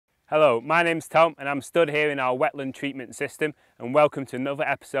Hello, my name's Tom and I'm stood here in our wetland treatment system, and welcome to another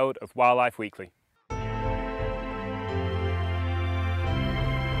episode of Wildlife Weekly.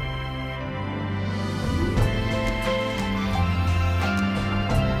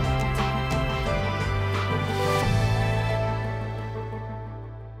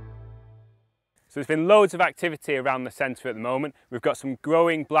 So there's been loads of activity around the centre at the moment. We've got some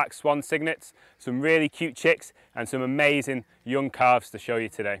growing black swan cygnets, some really cute chicks and some amazing young calves to show you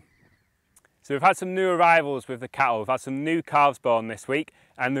today. So we've had some new arrivals with the cattle. We've had some new calves born this week,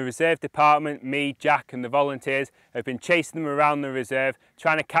 and the reserve department, me, Jack and the volunteers have been chasing them around the reserve,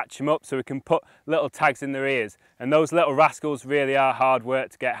 trying to catch them up so we can put little tags in their ears. And those little rascals really are hard work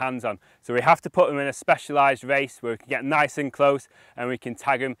to get hands on. So we have to put them in a specialised race where we can get nice and close and we can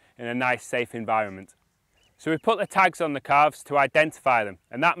tag them in a nice safe environment. So we put the tags on the calves to identify them,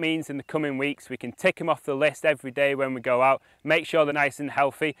 and that means in the coming weeks we can tick them off the list every day when we go out, make sure they're nice and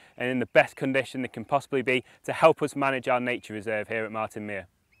healthy and in the best condition they can possibly be to help us manage our nature reserve here at Martin Mere.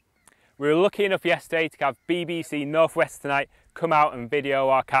 We were lucky enough yesterday to have BBC Northwest Tonight come out and video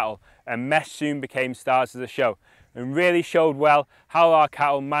our cattle, and Mesh soon became stars of the show and really showed well how our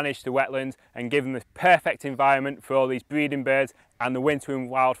cattle manage the wetlands and give them the perfect environment for all these breeding birds and the wintering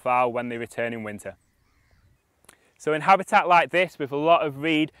wildfowl when they return in winter. So in habitat like this, with a lot of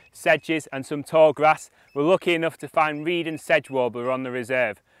reed, sedges and some tall grass, we're lucky enough to find reed and sedge warbler on the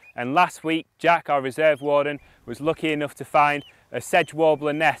reserve. And last week, Jack, our reserve warden, was lucky enough to find a sedge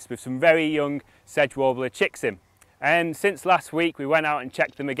warbler nest with some very young sedge warbler chicks in. And since last week, we went out and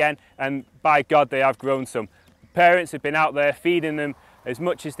checked them again, and by God, they have grown some. Parents have been out there feeding them as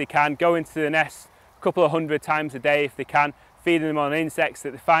much as they can, going to the nest a couple of hundred times a day if they can, feeding them on insects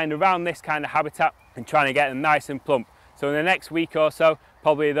that they find around this kind of habitat and trying to get them nice and plump. So in the next week or so,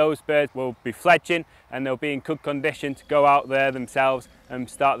 probably those birds will be fledging and they'll be in good condition to go out there themselves and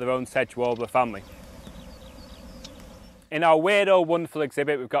start their own sedge warbler family. In our weird old wonderful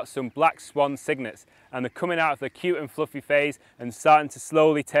exhibit, we've got some black swan cygnets, and they're coming out of the cute and fluffy phase and starting to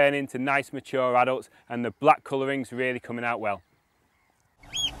slowly turn into nice mature adults, and the black colouring's really coming out well.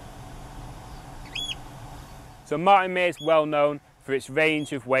 So Martin Mere is well known for its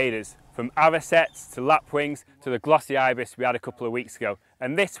range of waders, from avocets to lapwings to the glossy ibis we had a couple of weeks ago.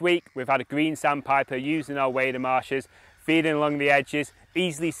 And this week we've had a green sandpiper using our wader marshes, feeding along the edges,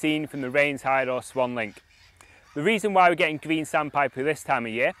 easily seen from the Rains Hide or Swan link. The reason why we're getting green sandpiper this time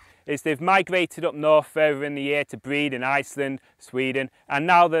of year is they've migrated up north further in the year to breed in Iceland, Sweden, and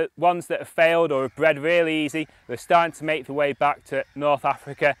now the ones that have failed or have bred really easy, they're starting to make their way back to North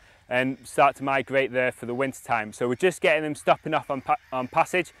Africa and start to migrate there for the winter time. So we're just getting them stopping off on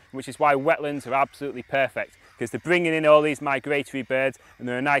passage, which is why wetlands are absolutely perfect, because they're bringing in all these migratory birds and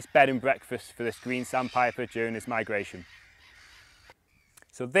they're a nice bed and breakfast for this green sandpiper during this migration.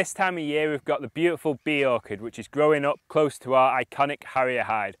 So this time of year we've got the beautiful bee orchid, which is growing up close to our iconic harrier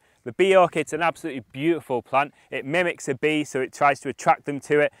hide. The bee orchid's an absolutely beautiful plant. It mimics a bee, so it tries to attract them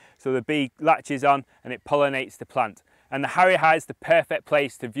to it, so the bee latches on and it pollinates the plant. And the harrier hide is the perfect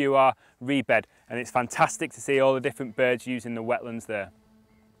place to view our reed bed, and it's fantastic to see all the different birds using the wetlands there.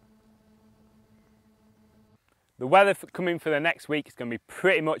 The weather coming for the next week is going to be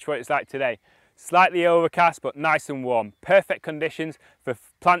pretty much what it's like today. Slightly overcast but nice and warm. Perfect conditions for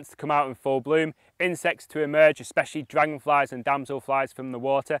plants to come out in full bloom, insects to emerge, especially dragonflies and damselflies from the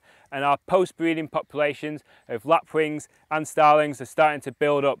water, and our post-breeding populations of lapwings and starlings are starting to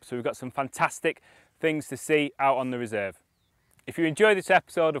build up, so we've got some fantastic things to see out on the reserve. If you enjoyed this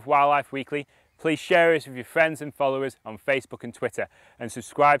episode of Wildlife Weekly, please share us with your friends and followers on Facebook and Twitter, and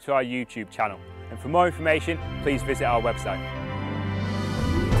subscribe to our YouTube channel. And for more information, please visit our website.